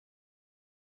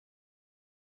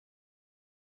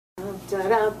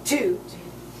2,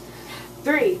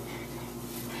 3,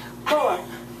 4,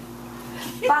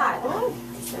 5,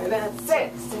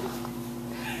 6,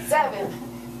 7,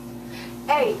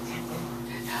 8.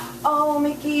 Oh,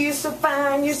 Mickey, you're so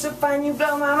fine, you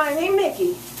blow my mind. Hey,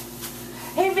 Mickey.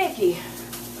 Hey, Mickey.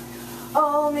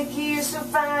 Oh, Mickey, you're so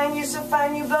fine, you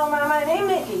blow my mind. Hey,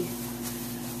 Mickey.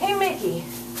 Hey, Mickey.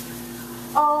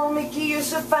 Oh, Mickey, you're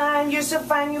so fine, you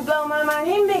blow my mind.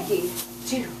 Hey, Mickey.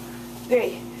 2,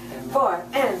 3, 4,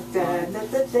 and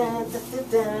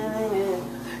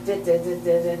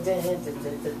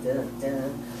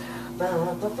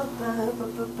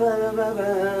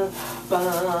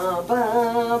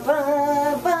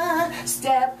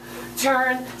step,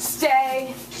 turn,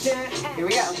 stay. Here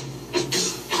we go.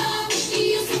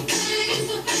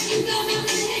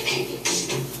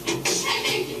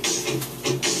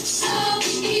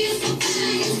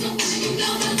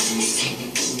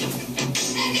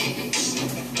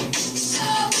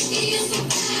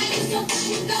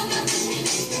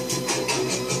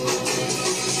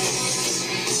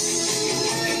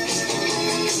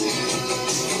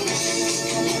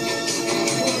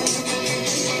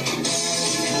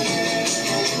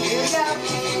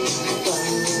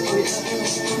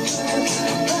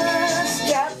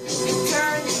 Step,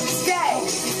 turn, stay.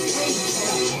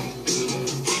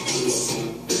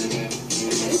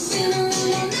 It's been a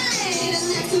long night and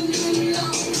that's a little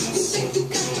long. You think you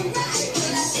got the right,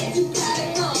 but I said you got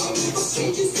it wrong. Okay,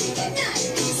 you say goodnight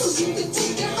so you can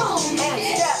take it home. And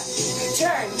step,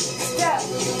 turn.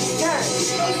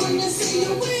 But when you say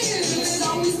you're weird, it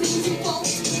always means you won't.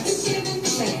 It's giving me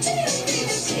like,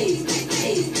 please.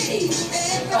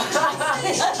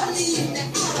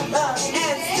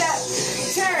 And step,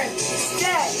 turn,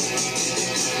 stay.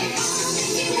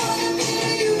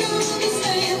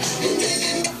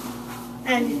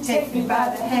 And you take me by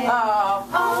the hand.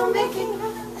 Oh, Mickey.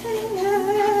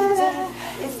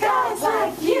 It's guys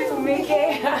like you,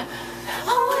 Mickey.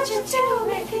 Oh, what you do,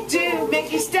 Mickey? Do,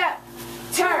 Mickey, step,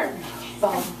 turn,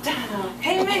 fall down.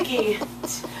 Hey, Mickey.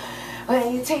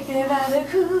 When you take me by the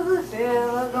cool,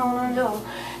 they're gonna know.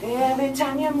 Every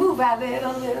time you move, I let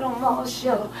a little more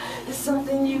show. It's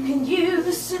something you can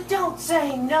use, so don't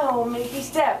say no. Mickey,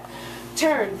 step,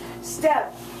 turn,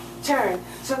 step, turn.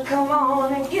 So come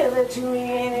on and give it to me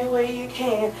any way you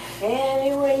can.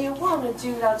 Any way you wanna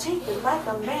do, I'll take it like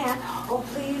a man. Oh,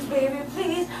 please, baby,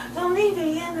 please, don't leave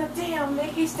me in the damn.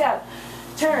 Mickey, step,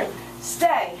 turn,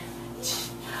 stay.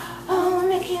 Oh,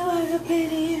 Mickey, what a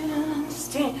pity you don't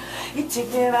understand. You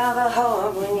take me by the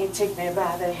heart when you take me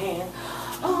by the hand.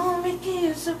 Oh, Mickey,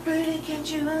 you're so pretty, can't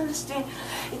you understand?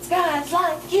 It's guys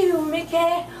like you,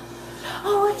 Mickey.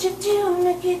 Oh, what you do,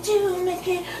 Mickey,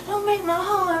 don't make my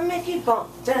heart, Mickey, bump.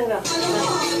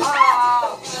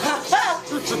 Oh.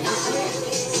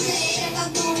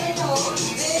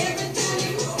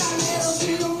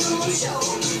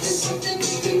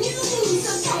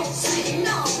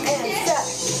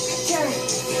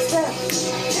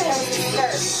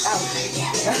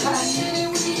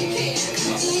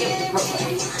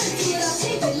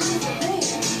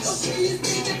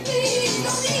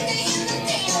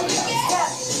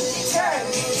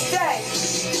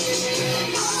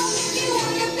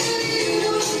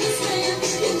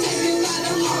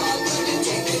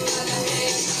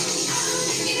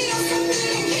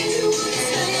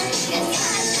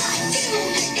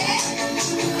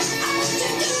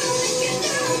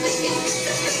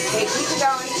 Okay, keep it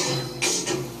going.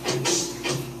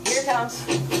 Here it comes.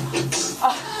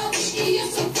 Oh.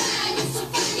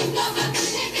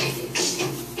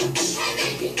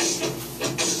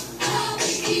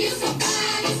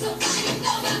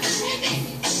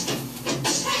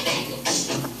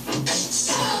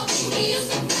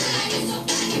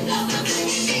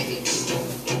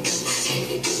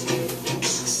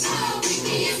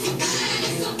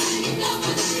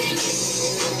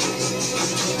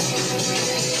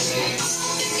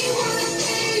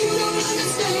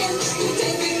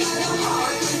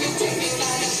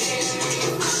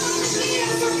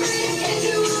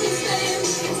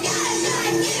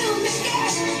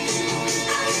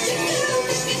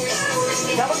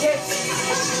 Double kicks.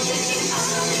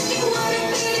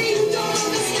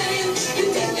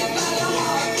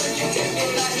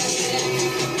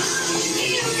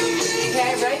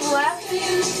 Okay, right and left.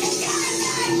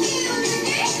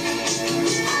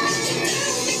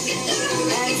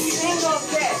 And single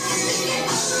kick.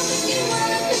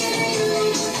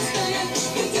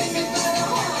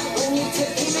 When you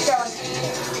keep it going.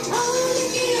 Oh,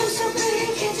 you're so pretty,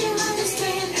 can't you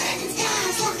understand? It's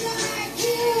guys like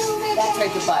you. That's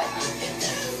right, the butt.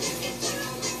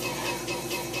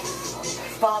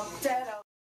 Bump that up.